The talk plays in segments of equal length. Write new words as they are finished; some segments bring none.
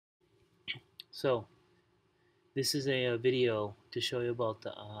So this is a video to show you about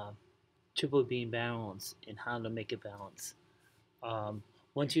the triple beam balance and how to make it balance.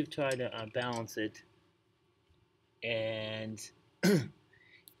 Once you've tried to balance it and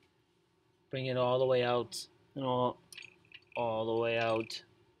bring it all the way out and all the way out,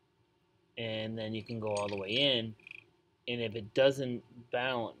 and then you can go all the way in, and if it doesn't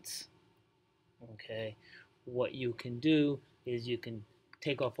balance, okay, what you can do is you can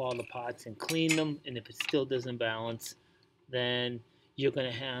take off all the parts and clean them, and if it still doesn't balance, then you're going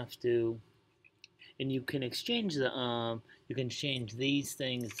to have to, and you can exchange the you can change these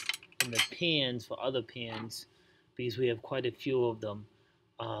things in the pans for other pans because we have quite a few of them.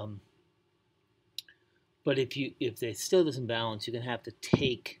 But if it still doesn't balance, you're going to have to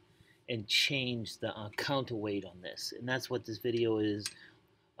take and change the counterweight on this, and that's what this video is,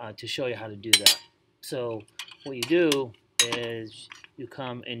 to show you how to do that. So what you do is you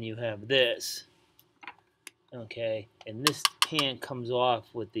come and you have this, okay, and this pan comes off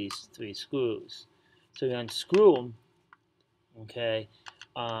with these 3 screws. So you unscrew them, okay,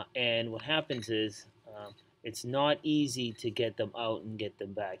 and what happens is it's not easy to get them out and get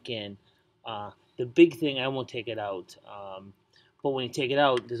them back in. The big thing, I won't take it out, but when you take it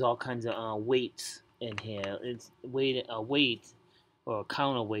out, there's all kinds of weights in here. It's weight or a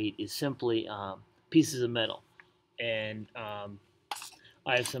counterweight is simply pieces of metal, and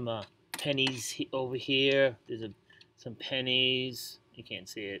I have some pennies over here. There's some pennies. You can't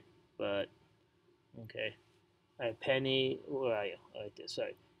see it, but okay. I have penny. Where are you? Right there.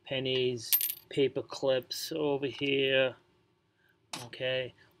 Sorry, pennies, paper clips over here.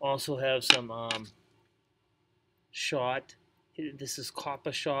 Okay. Also have some shot. This is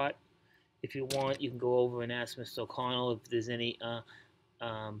copper shot. If you want, you can go over and ask Mr. O'Connell if there's any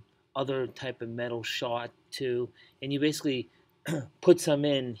other type of metal shot too. And you basically put some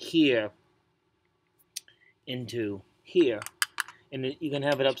in here into here, and you're gonna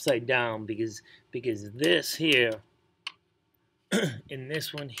have it upside down because this here and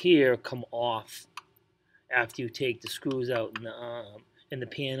this one here come off after you take the screws out and the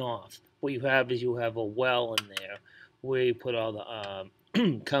pan off. What you have is you have a well in there where you put all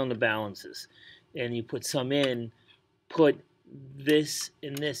the counterbalances, and you put some in, put this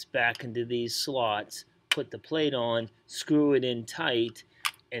and this back into these slots, put the plate on, screw it in tight,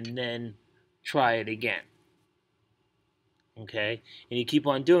 and then try it again. Okay, and you keep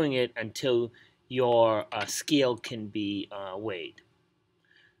on doing it until your scale can be weighed.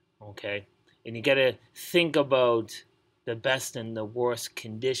 Okay, and you got to think about the best and the worst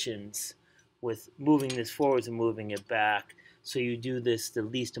conditions with moving this forwards and moving it back. So you do this the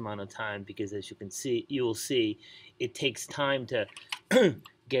least amount of time, because as you can see, you will see, it takes time to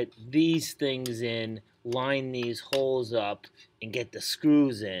get these things in, line these holes up, and get the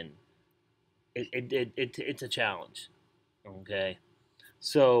screws in. It's a challenge. Okay,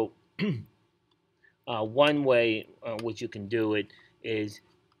 so one way which you can do it is,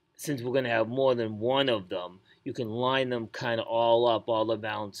 since we're going to have more than one of them, you can line them kind of all up, all the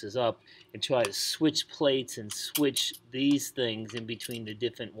balances up, and try to switch plates and switch these things in between the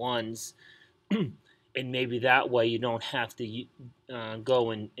different ones, and maybe that way you don't have to go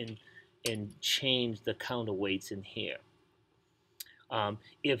and change the counterweights in here.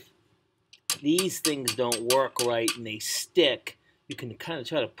 If these things don't work right and they stick, you can kind of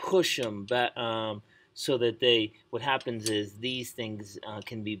try to push them back, so that what happens is these things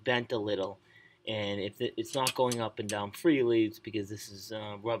can be bent a little, and if it's not going up and down freely, it's because this is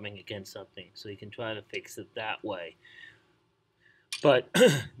rubbing against something. So you can try to fix it that way. But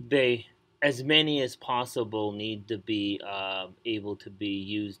as many as possible need to be able to be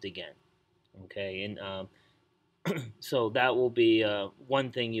used again. Okay, and so that will be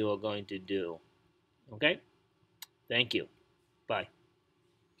one thing you are going to do. Okay? Thank you. Bye.